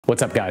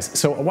What's up, guys?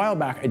 So a while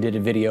back I did a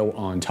video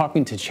on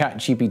talking to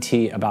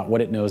ChatGPT about what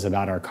it knows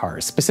about our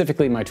cars,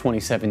 specifically my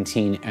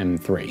 2017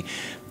 M3.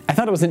 I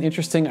thought it was an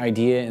interesting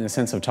idea in the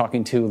sense of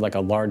talking to like a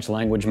large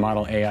language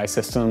model AI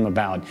system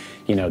about,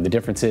 the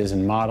differences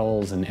in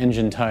models and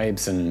engine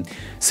types and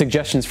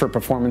suggestions for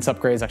performance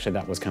upgrades. Actually,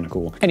 that was kind of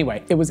cool.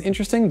 Anyway, it was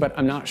interesting, but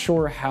I'm not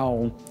sure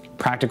how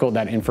practical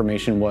that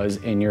information was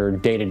in your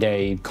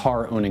day-to-day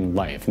car owning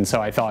life. And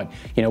so I thought,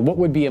 what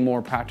would be a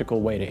more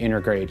practical way to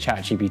integrate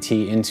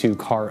ChatGPT into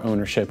car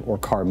ownership or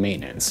car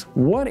maintenance?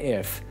 What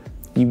if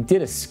you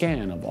did a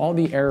scan of all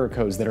the error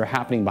codes that are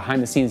happening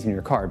behind the scenes in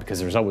your car, because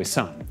there's always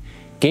some,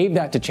 gave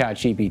that to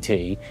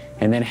ChatGPT,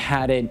 and then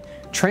had it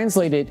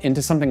translate it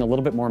into something a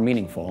little bit more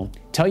meaningful,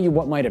 tell you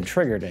what might have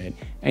triggered it,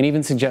 and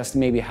even suggest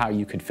maybe how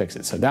you could fix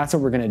it. So that's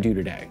what we're gonna do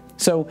today.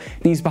 So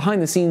these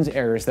behind the scenes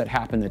errors that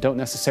happen that don't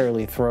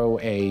necessarily throw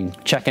a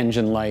check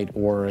engine light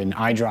or an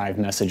iDrive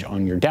message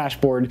on your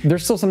dashboard,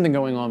 there's still something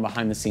going on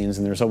behind the scenes,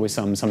 and there's always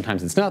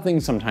sometimes it's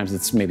nothing, sometimes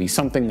it's maybe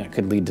something that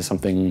could lead to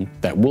something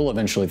that will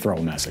eventually throw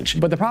a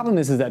message. But the problem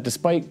is that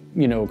despite,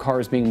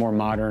 cars being more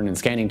modern and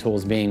scanning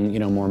tools being,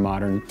 more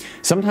modern,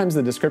 sometimes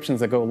the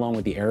descriptions that go along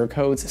with the error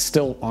codes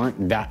still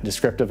aren't that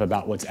descriptive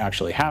about what's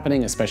actually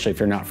happening, especially if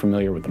you're not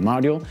familiar with the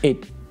module.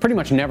 It pretty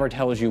much never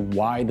tells you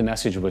why the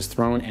message was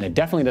thrown, and it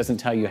definitely doesn't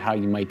tell you how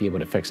you might be able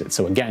to fix it.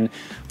 So again,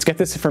 let's get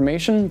this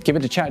information, give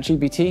it to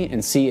ChatGPT,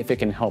 and see if it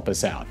can help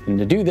us out. And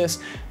to do this,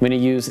 I'm going to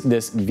use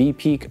this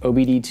VPeak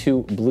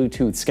OBD2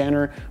 Bluetooth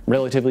scanner,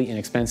 relatively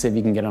inexpensive.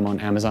 You can get them on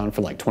Amazon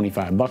for like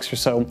 25 bucks or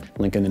so,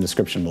 link in the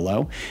description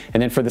below.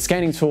 And then for the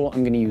scanning tool,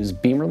 I'm going to use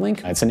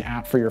BimmerLink. It's an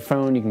app for your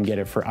phone. You can get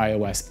it for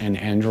iOS and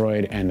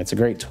Android, and it's a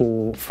great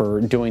tool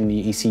for doing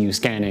the ECU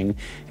scanning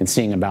and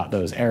seeing about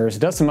those errors. It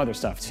does some other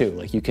stuff too,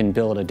 like you can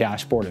build a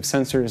dashboard of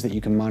sensors that you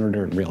can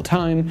monitor in real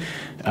time.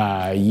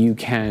 You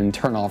can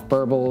turn off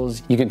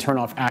burbles. You can turn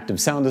off active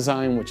sound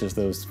design, which is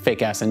those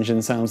fake ass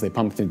engine sounds they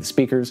pump through the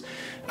speakers.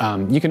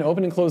 You can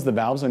open and close the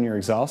valves on your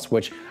exhaust,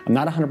 which I'm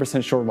not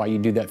 100% sure why you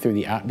do that through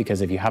the app,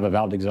 because if you have a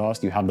valved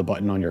exhaust, you have the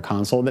button on your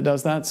console that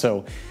does that.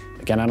 So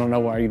again, I don't know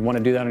why you'd want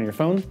to do that on your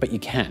phone, but you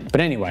can.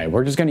 But anyway,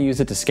 we're just going to use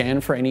it to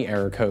scan for any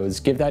error codes,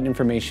 give that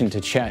information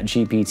to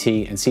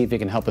ChatGPT, and see if it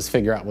can help us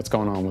figure out what's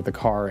going on with the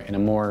car in a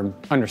more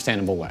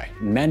understandable way.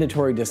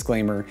 Mandatory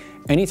disclaimer,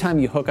 anytime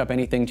you hook up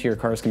anything to your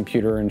car's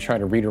computer and try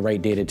to read or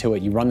write data to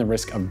it, you run the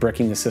risk of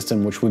bricking the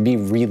system, which would be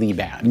really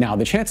bad. Now,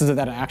 the chances of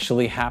that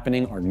actually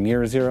happening are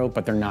near zero,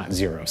 but they're not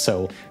zero.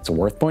 So it's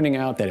worth pointing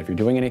out that if you're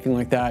doing anything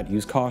like that,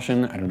 use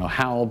caution. I don't know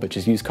how, but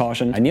just use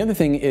caution. And the other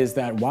thing is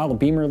that while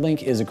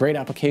BimmerLink is a great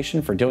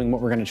application for doing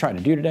what we're going to try to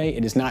do today,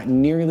 it is not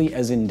nearly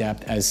as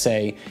in-depth as,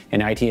 say, an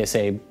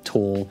ITSA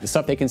tool. The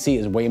stuff they can see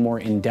is way more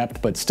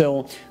in-depth, but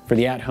still, for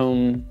the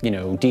at-home,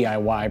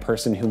 DIY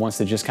person who wants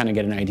to just kind of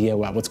get an idea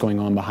about what's going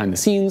on behind the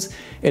scenes,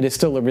 it is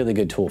still a really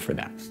good tool for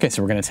that. Okay,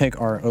 so we're going to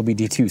take our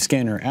OBD2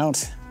 scanner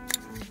out,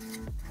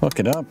 hook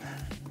it up.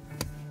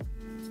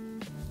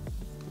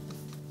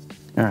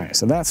 All right,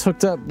 so that's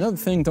hooked up. Another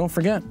thing, don't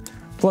forget,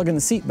 plug in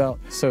the seatbelt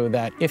so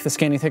that if the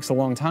scanning takes a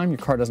long time, your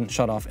car doesn't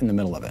shut off in the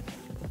middle of it.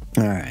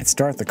 All right,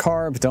 start the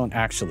car, but don't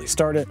actually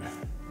start it.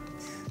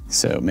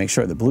 So make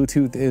sure the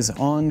Bluetooth is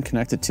on,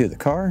 connected to the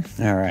car.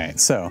 All right,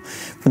 so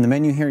from the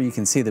menu here, you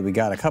can see that we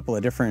got a couple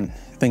of different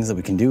things that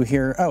we can do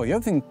here. Oh,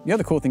 the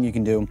other cool thing you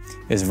can do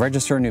is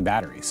register a new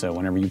battery. So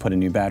whenever you put a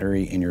new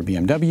battery in your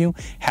BMW,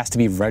 it has to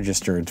be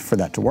registered for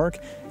that to work.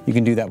 You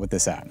can do that with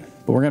this app.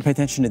 But we're gonna pay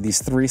attention to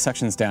these three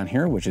sections down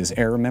here, which is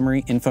error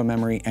memory, info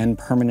memory, and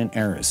permanent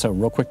errors. So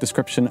real quick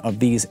description of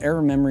these.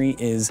 Error memory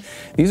is,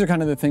 these are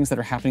kind of the things that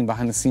are happening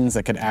behind the scenes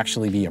that could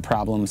actually be a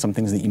problem, some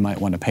things that you might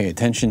want to pay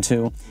attention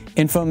to.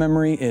 Info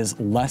memory is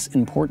less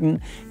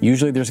important.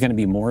 Usually there's gonna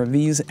be more of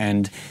these,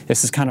 and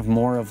this is kind of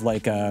more of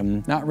like,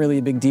 not really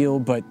a big deal,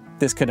 but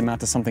this could amount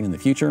to something in the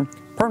future.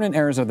 Permanent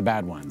errors are the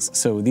bad ones.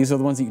 So these are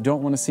the ones that you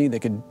don't want to see. They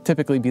could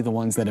typically be the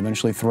ones that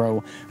eventually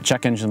throw a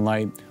check engine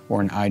light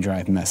or an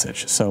iDrive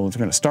message. So we're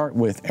going to start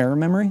with error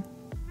memory.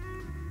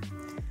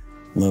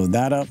 Load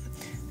that up.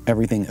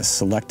 Everything is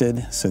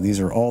selected. So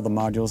these are all the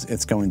modules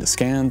it's going to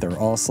scan. They're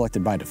all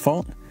selected by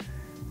default.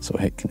 So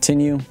hit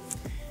continue,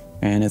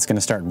 and it's going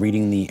to start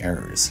reading the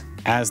errors.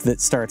 As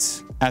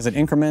it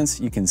increments,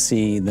 you can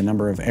see the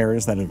number of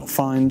errors that it'll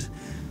find.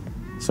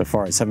 So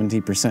far at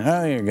 70%, oh,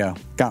 there you go,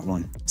 got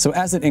one. So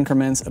as it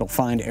increments, it'll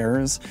find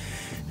errors,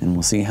 and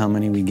we'll see how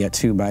many we get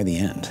to by the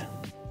end.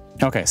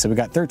 Okay, so we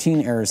got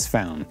 13 errors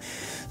found.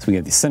 So we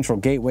have the central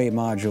gateway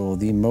module,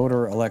 the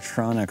motor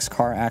electronics,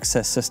 car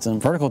access system,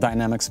 vertical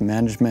dynamics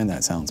management,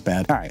 that sounds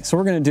bad. All right, so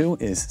what we're gonna do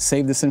is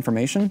save this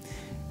information,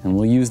 and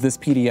we'll use this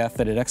PDF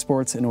that it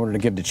exports in order to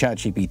give to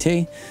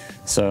ChatGPT.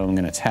 So I'm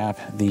gonna tap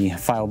the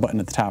file button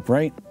at the top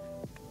right.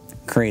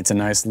 Creates a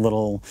nice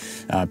little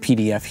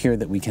PDF here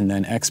that we can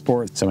then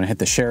export. So I'm gonna hit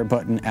the share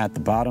button at the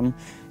bottom,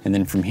 and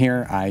then from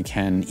here I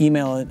can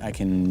email it, I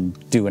can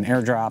do an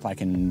airdrop, I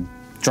can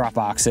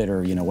Dropbox it,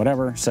 or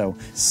whatever. So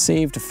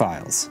save to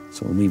files.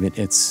 So we'll leave it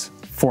its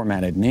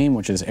formatted name,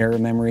 which is error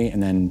memory,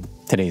 and then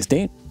today's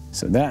date.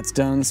 So that's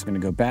done. So I'm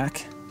gonna go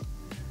back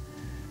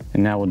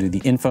And now we'll do the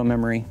info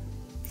memory.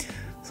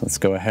 So let's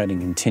go ahead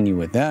and continue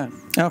with that.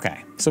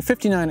 Okay, so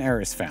 59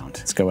 errors found.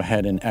 Let's go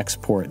ahead and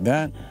export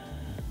that.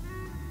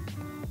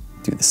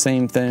 Do the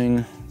same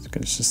thing.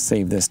 Let's just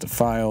save this to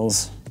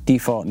files.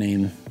 Default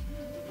name.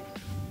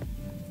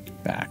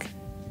 Back.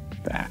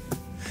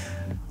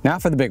 Now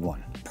for the big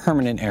one,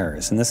 permanent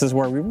errors. And this is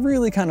where we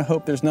really kind of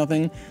hope there's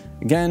nothing.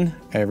 Again,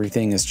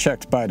 everything is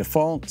checked by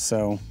default,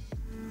 so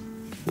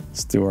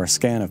let's do our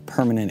scan of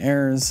permanent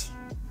errors.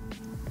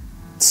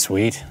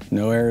 Sweet,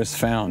 no errors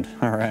found.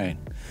 All right,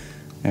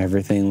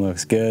 everything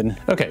looks good.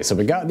 Okay, so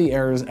we got the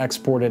errors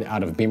exported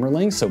out of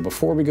BimmerLink. So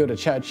before we go to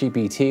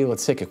ChatGPT,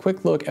 let's take a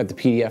quick look at the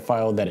PDF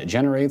file that it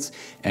generates,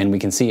 and we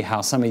can see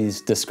how some of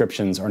these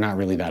descriptions are not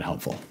really that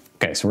helpful.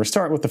 Okay, so we'll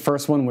start with the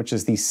first one, which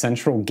is the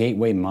central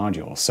gateway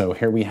module. So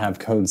here we have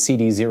code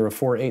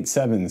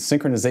CD0487,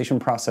 synchronization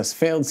process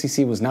failed,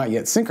 CC was not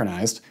yet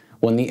synchronized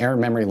when the error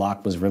memory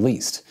lock was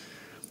released.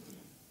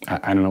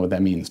 I don't know what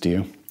that means, do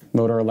you?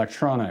 Motor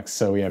electronics,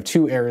 so we have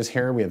two errors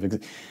here. We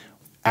have,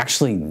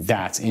 actually,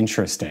 that's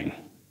interesting.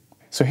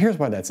 So here's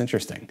why that's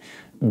interesting.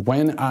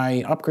 When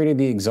I upgraded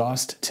the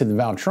exhaust to the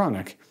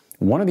Valvetronic,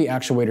 one of the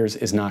actuators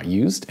is not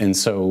used, and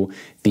so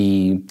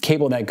the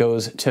cable that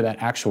goes to that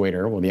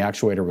actuator, well, the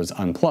actuator was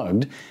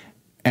unplugged,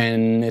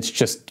 and it's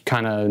just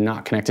kind of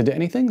not connected to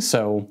anything,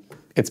 so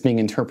it's being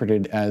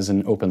interpreted as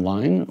an open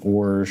line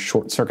or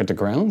short circuit to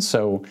ground.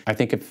 So I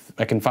think if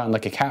I can find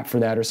like a cap for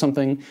that or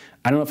something,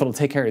 I don't know if it'll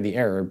take care of the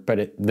error, but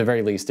at the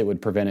very least it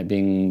would prevent it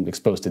being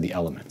exposed to the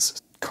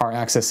elements. Car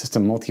access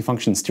system,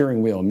 multifunction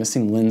steering wheel,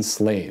 missing lens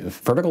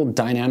slave, vertical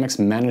dynamics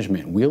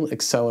management, wheel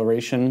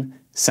acceleration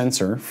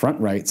sensor, front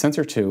right,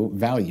 sensor 2,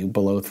 value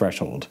below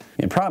threshold.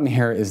 The problem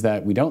here is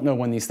that we don't know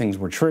when these things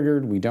were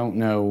triggered, we don't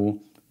know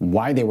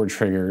why they were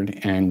triggered,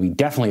 and we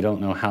definitely don't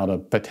know how to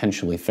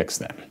potentially fix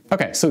them.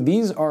 Okay, so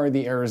these are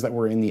the errors that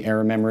were in the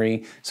error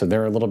memory, so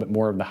they're a little bit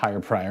more of the higher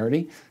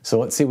priority. So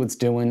let's see what's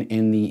doing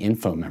in the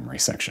info memory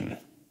section.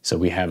 So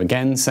we have,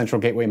 again,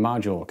 central gateway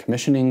module.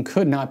 Commissioning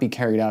could not be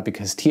carried out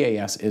because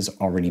TAS is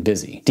already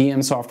busy.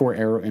 DM software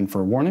error and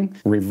for warning.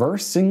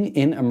 Reversing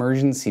in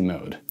emergency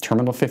mode.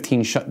 Terminal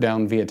 15 shut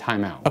down via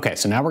timeout. Okay,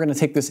 so now we're gonna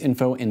take this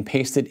info and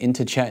paste it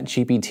into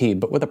ChatGPT,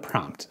 but with a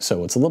prompt.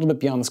 So it's a little bit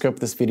beyond the scope of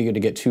this video to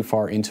get too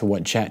far into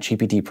what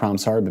ChatGPT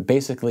prompts are, but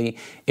basically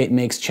it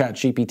makes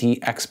ChatGPT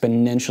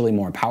exponentially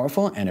more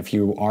powerful. And if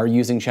you are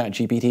using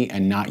ChatGPT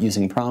and not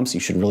using prompts, you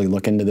should really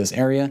look into this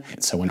area.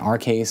 So in our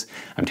case,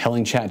 I'm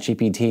telling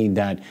ChatGPT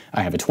that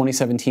I have a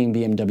 2017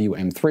 BMW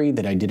M3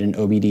 that I did an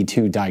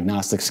OBD-II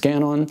diagnostic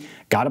scan on,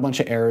 got a bunch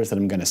of errors that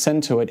I'm going to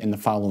send to it in the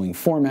following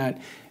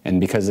format,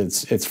 and because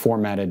it's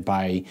formatted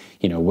by,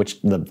 you know,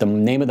 the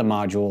name of the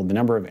module, the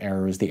number of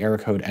errors, the error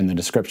code, and the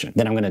description.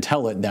 Then I'm going to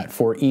tell it that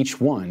for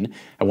each one,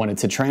 I wanted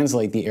to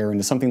translate the error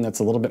into something that's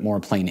a little bit more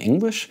plain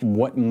English.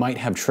 What might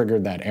have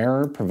triggered that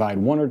error? Provide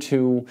one or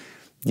two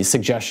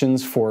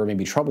suggestions for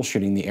maybe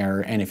troubleshooting the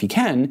error, and if you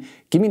can,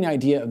 give me an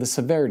idea of the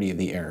severity of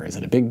the error. Is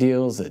it a big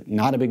deal? Is it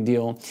not a big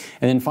deal?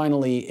 And then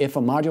finally, if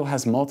a module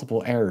has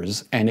multiple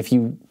errors, and if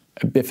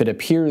it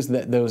appears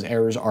that those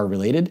errors are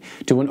related,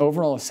 do an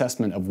overall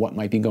assessment of what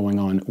might be going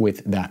on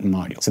with that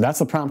module. So that's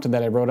the prompt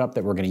that I wrote up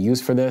that we're going to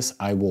use for this.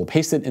 I will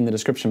paste it in the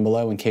description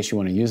below in case you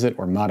want to use it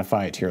or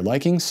modify it to your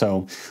liking.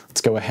 So let's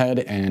go ahead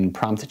and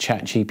prompt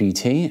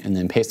ChatGPT and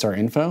then paste our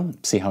info,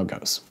 see how it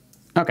goes.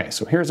 Okay,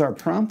 so here's our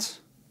prompt.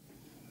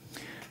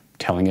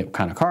 Telling it what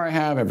kind of car I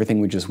have,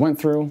 everything we just went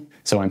through.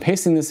 So I'm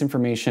pasting this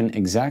information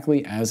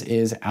exactly as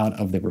is out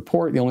of the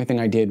report. The only thing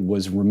I did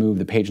was remove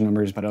the page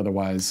numbers, but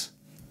otherwise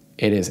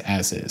it is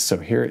as is. So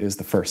here is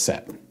the first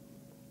set.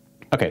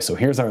 Okay, so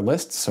here's our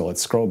list. So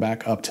let's scroll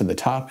back up to the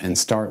top and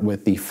start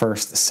with the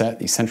first set,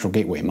 the central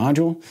gateway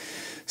module.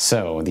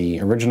 So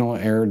the original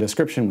error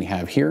description we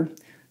have here.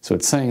 So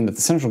it's saying that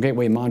the central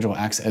gateway module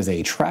acts as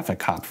a traffic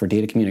cop for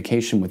data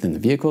communication within the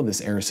vehicle.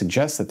 This error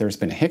suggests that there's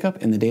been a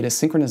hiccup in the data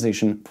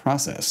synchronization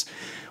process,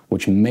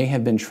 which may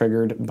have been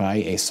triggered by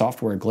a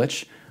software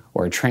glitch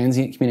or a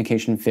transient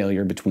communication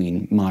failure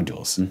between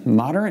modules.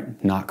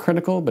 Moderate, not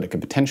critical, but it could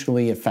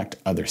potentially affect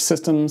other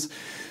systems.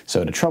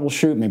 So to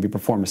troubleshoot, maybe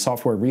perform a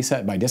software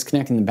reset by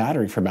disconnecting the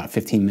battery for about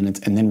 15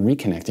 minutes and then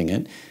reconnecting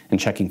it and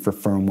checking for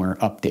firmware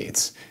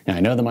updates. Now I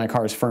know that my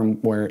car's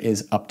firmware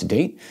is up to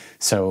date,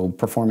 so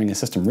performing a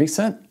system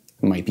reset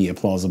might be a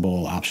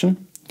plausible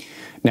option.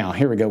 Now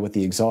here we go with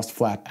the exhaust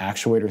flap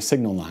actuator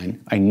signal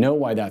line. I know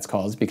why that's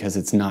caused because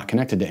it's not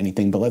connected to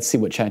anything, but let's see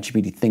what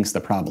ChatGPT thinks the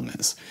problem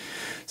is.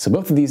 So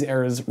both of these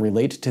errors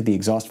relate to the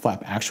exhaust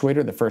flap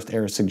actuator. The first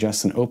error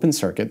suggests an open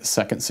circuit. The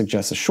second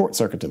suggests a short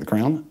circuit to the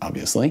ground,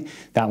 obviously.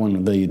 That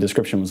one, the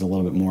description was a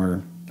little bit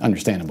more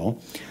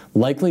understandable.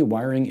 Likely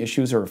wiring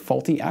issues or a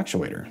faulty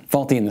actuator.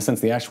 Faulty in the sense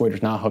the actuator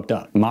is not hooked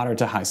up. Moderate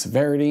to high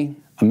severity.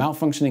 A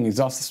malfunctioning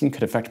exhaust system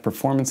could affect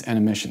performance and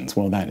emissions.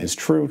 Well, that is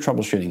true.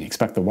 Troubleshooting.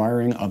 Expect the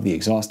wiring of the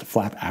exhaust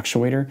flap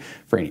actuator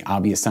for any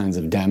obvious signs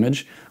of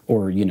damage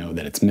or, you know,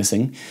 that it's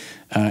missing.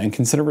 And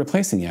consider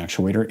replacing the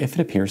actuator if it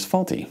appears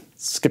faulty.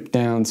 Skip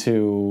down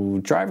to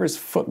driver's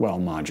footwell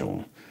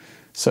module.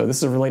 So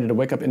this is related to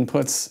wake-up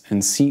inputs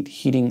and seat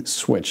heating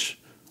switch.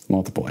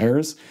 multiple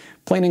errors.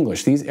 Plain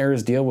English, these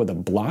errors deal with a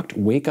blocked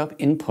wake-up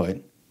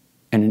input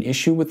and an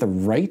issue with the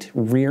right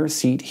rear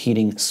seat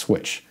heating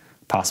switch.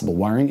 Possible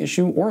wiring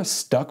issue or a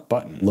stuck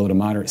button. Low to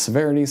moderate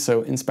severity,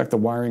 so inspect the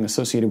wiring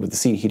associated with the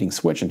seat heating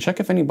switch and check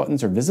if any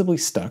buttons are visibly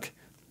stuck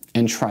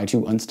and try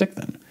to unstick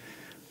them.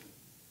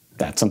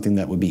 That's something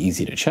that would be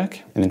easy to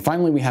check. And then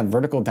finally, we have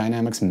vertical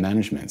dynamics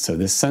management. So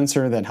this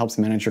sensor that helps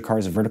manage your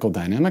car's vertical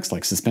dynamics,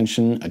 like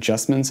suspension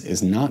adjustments,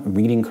 is not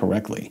reading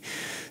correctly.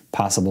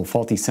 Possible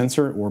faulty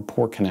sensor or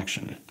poor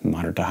connection.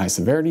 Moderate to high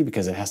severity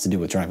because it has to do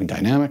with driving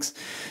dynamics.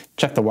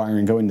 Check the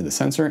wiring going to the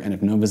sensor, and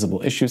if no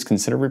visible issues,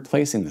 consider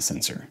replacing the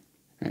sensor.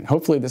 And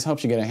hopefully this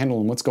helps you get a handle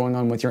on what's going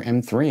on with your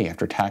M3.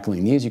 After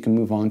tackling these, you can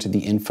move on to the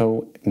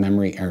info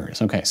memory errors.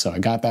 Okay, so I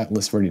got that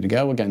list ready to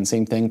go. Again,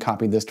 same thing,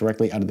 copied this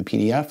directly out of the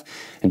PDF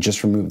and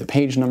just remove the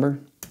page number.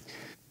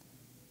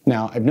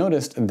 Now, I've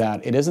noticed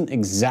that it isn't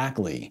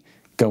exactly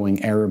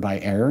going error by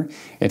error.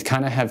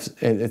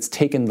 It's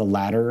taken the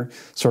latter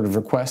sort of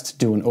request to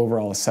do an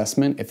overall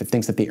assessment if it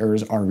thinks that the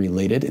errors are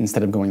related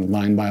instead of going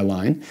line by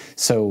line.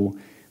 So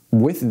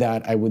with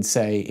that, I would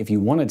say if you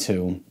wanted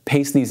to,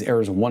 paste these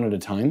errors one at a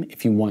time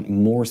if you want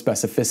more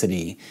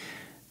specificity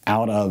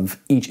out of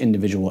each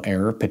individual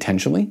error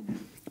potentially,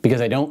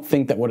 because I don't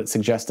think that what it's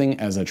suggesting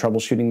as a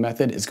troubleshooting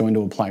method is going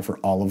to apply for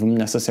all of them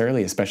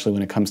necessarily, especially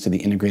when it comes to the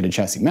integrated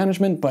chassis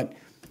management, but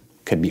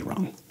could be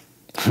wrong.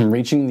 I'm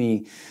reaching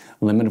the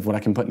limit of what I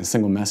can put in a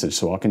single message,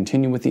 so I'll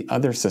continue with the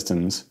other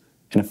systems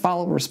in a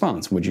follow-up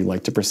response. Would you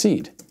like to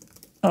proceed?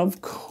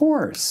 Of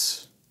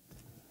course.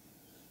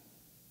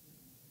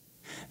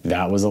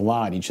 That was a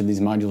lot. Each of these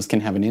modules can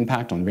have an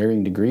impact on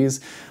varying degrees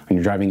on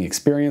your driving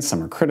experience.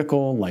 Some are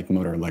critical, like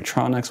motor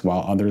electronics,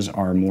 while others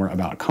are more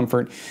about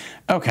comfort.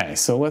 Okay,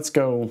 so let's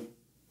go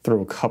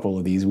through a couple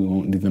of these. We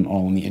won't do them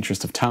all in the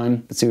interest of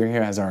time. Let's see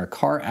here has our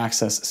car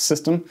access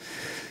system.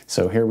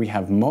 So here we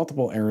have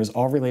multiple errors,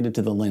 all related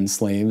to the LIN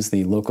slaves,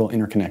 the local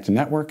interconnect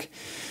network.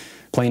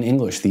 Plain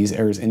English, these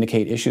errors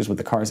indicate issues with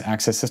the car's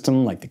access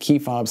system, like the key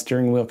fob,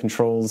 steering wheel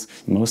controls,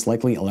 most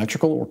likely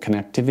electrical or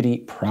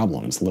connectivity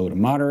problems. Low to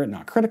moderate,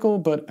 not critical,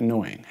 but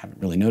annoying.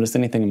 Haven't really noticed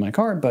anything in my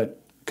car, but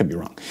could be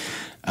wrong.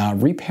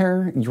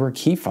 Repair your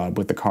key fob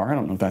with the car. I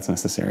don't know if that's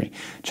necessary.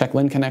 Check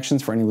LIN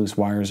connections for any loose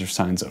wires or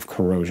signs of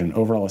corrosion.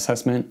 Overall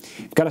assessment,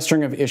 you've got a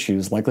string of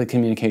issues, likely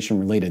communication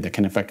related, that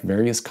can affect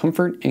various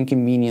comfort and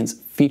convenience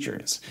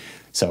features.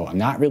 So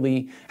haven't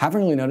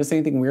really noticed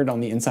anything weird on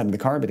the inside of the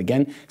car, but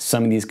again,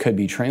 some of these could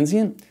be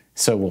transient,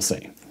 so we'll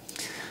see.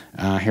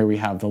 Here we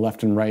have the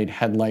left and right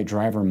headlight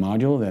driver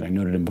module that I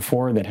noted in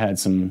before that had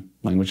some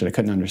language that I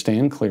couldn't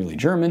understand, clearly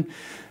German.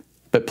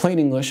 But plain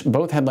English,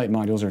 both headlight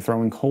modules are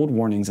throwing cold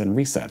warnings and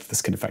resets.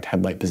 This could affect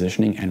headlight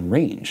positioning and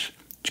range,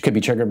 which could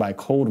be triggered by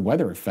cold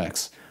weather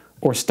effects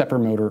or stepper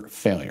motor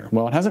failure.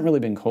 Well, it hasn't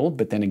really been cold,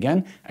 but then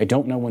again, I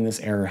don't know when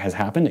this error has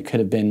happened. It could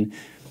have been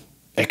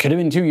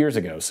 2 years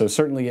ago, so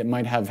certainly it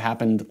might have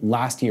happened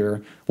last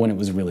year when it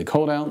was really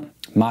cold out.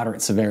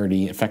 Moderate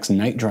severity affects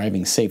night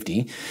driving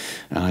safety.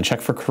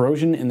 Check for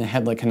corrosion in the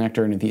headlight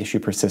connector, and if the issue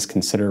persists,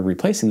 consider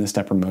replacing the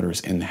stepper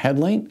motors in the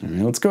headlight. Right,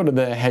 let's go to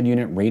the head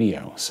unit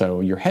radio.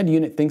 So your head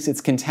unit thinks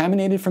it's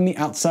contaminated from the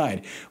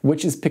outside,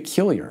 which is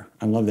peculiar.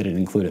 I love that it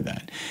included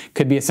that.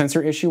 Could be a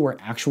sensor issue or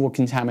actual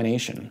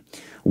contamination.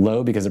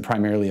 Low because it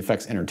primarily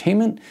affects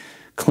entertainment.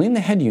 Clean the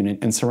head unit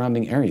and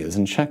surrounding areas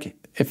and check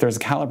if there's a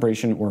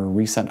calibration or a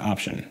reset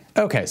option.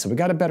 Okay, so we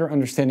got a better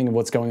understanding of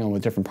what's going on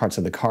with different parts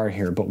of the car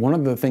here, but one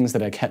of the things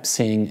that I kept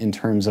seeing in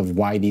terms of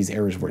why these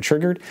errors were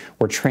triggered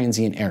were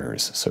transient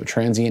errors. So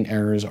transient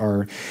errors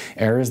are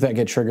errors that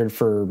get triggered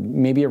for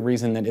maybe a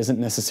reason that isn't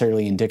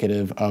necessarily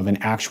indicative of an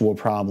actual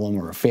problem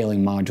or a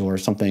failing module or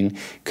something.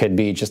 Could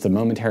be just a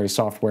momentary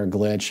software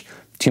glitch,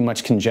 too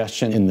much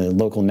congestion in the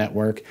local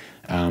network.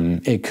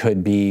 It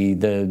could be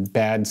the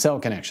bad cell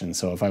connection.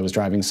 So if I was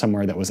driving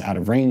somewhere that was out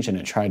of range and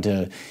it tried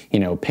to,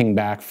 ping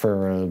back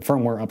for a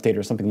firmware update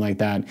or something like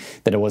that,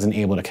 that it wasn't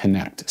able to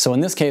connect. So in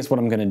this case, what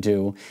I'm gonna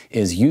do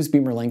is use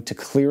BimmerLink to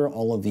clear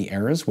all of the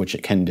errors, which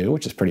it can do,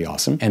 which is pretty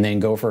awesome, and then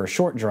go for a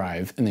short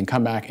drive and then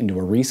come back into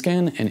a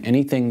rescan, and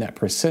anything that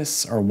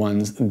persists are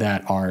ones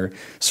that are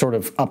sort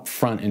of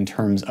upfront in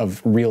terms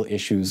of real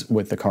issues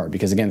with the car.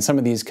 Because again, some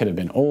of these could have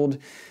been old,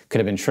 could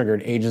have been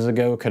triggered ages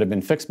ago, could have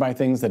been fixed by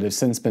things that have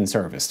since been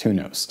serviced, who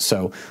knows.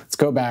 So let's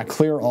go back,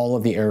 clear all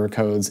of the error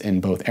codes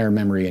in both air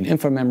memory and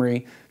info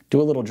memory,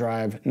 do a little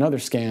drive, another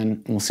scan,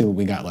 and we'll see what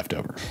we got left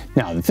over.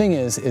 Now, the thing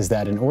is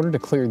that in order to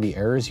clear the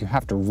errors, you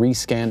have to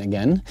rescan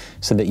again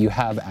so that you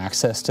have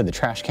access to the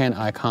trash can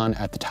icon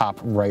at the top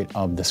right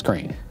of the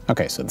screen.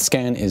 Okay, so the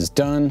scan is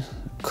done,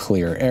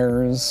 clear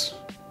errors.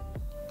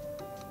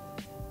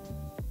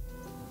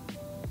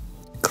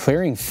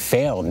 Clearing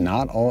failed.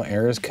 Not all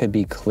errors could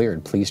be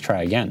cleared. Please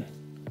try again.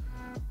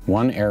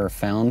 One error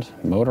found,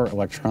 motor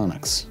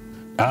electronics.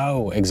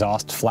 Oh,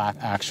 exhaust flap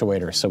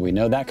actuator. So we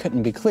know that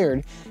couldn't be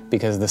cleared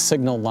because the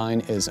signal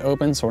line is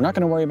open. So we're not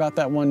going to worry about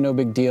that one, no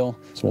big deal.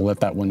 So we'll let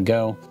that one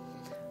go.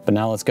 But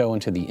now let's go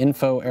into the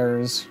info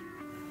errors.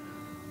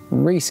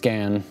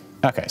 Rescan.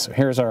 Okay, so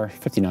here's our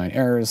 59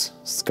 errors.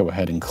 Let's go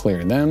ahead and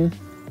clear them.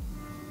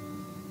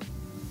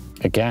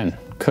 Again,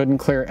 couldn't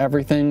clear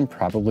everything,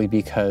 probably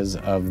because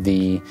of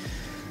the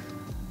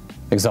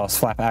exhaust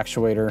flap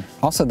actuator.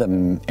 Also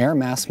the air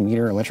mass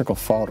meter electrical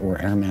fault or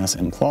air mass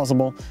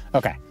implausible.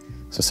 Okay,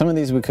 so some of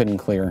these we couldn't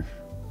clear.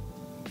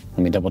 Let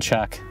me double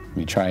check. Let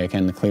me try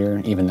again to clear,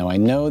 even though I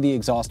know the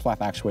exhaust flap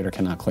actuator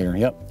cannot clear.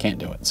 Yep, can't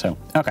do it, so,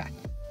 okay.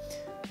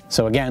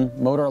 So again,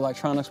 motor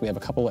electronics, we have a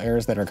couple of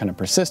errors that are gonna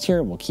persist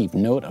here. We'll keep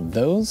note of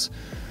those.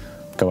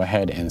 Go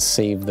ahead and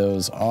save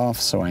those off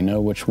so I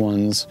know which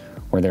ones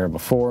were there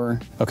before.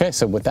 Okay,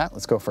 so with that,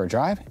 let's go for a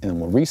drive and then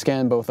we'll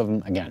rescan both of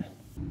them again.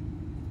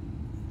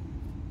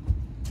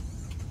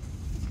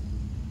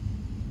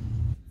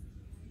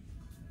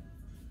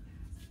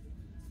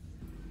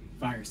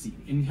 Firesteed.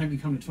 Anytime you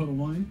come to Total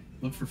Wine,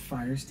 look for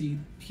Firesteed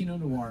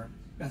Pinot Noir.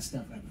 Best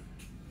stuff ever.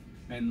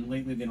 And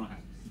lately they don't have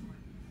it.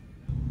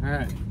 All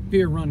right,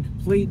 beer run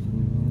complete.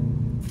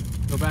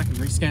 Go back and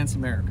rescan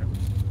some error codes.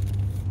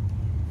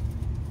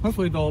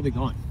 Hopefully they'll all be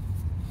gone.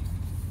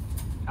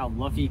 How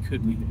lucky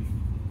could we be?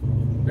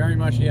 Very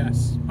much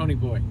yes, Pony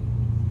Boy.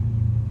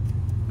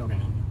 Okay.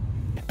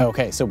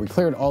 Okay, so we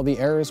cleared all the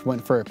errors,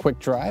 went for a quick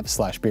drive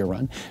 / beer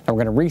run. Now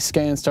we're gonna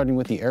rescan starting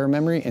with the error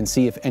memory and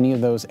see if any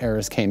of those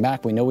errors came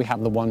back. We know we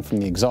have the one from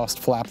the exhaust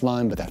flap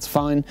line, but that's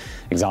fine.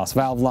 Exhaust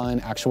valve line,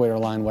 actuator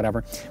line,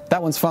 whatever.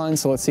 That one's fine,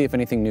 so let's see if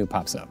anything new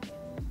pops up.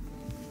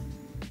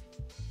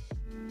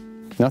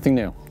 Nothing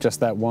new, just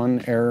that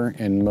one error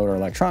in motor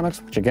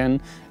electronics, which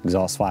again,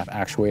 exhaust flap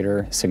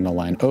actuator, signal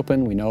line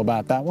open. We know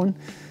about that one.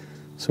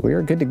 So we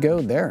are good to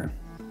go there.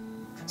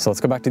 So let's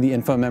go back to the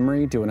info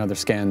memory, do another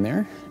scan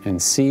there,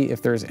 and see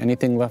if there's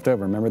anything left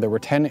over. Remember, there were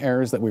 10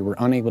 errors that we were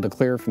unable to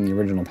clear from the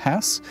original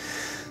pass.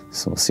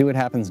 So we'll see what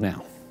happens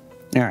now.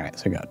 All right,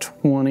 so we got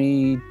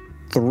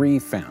 23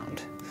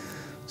 found.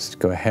 Let's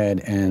go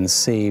ahead and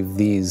save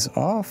these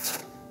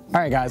off. All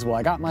right, guys, well,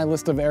 I got my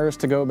list of errors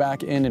to go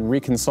back in and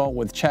reconsult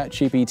with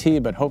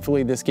ChatGPT, but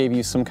hopefully this gave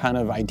you some kind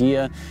of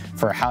idea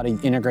for how to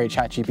integrate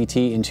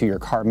ChatGPT into your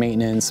car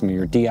maintenance, some of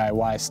your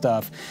DIY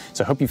stuff.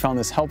 So I hope you found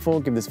this helpful.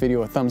 Give this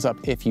video a thumbs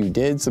up if you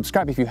did.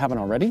 Subscribe if you haven't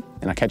already,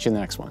 and I'll catch you in the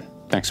next one.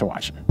 Thanks for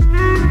watching.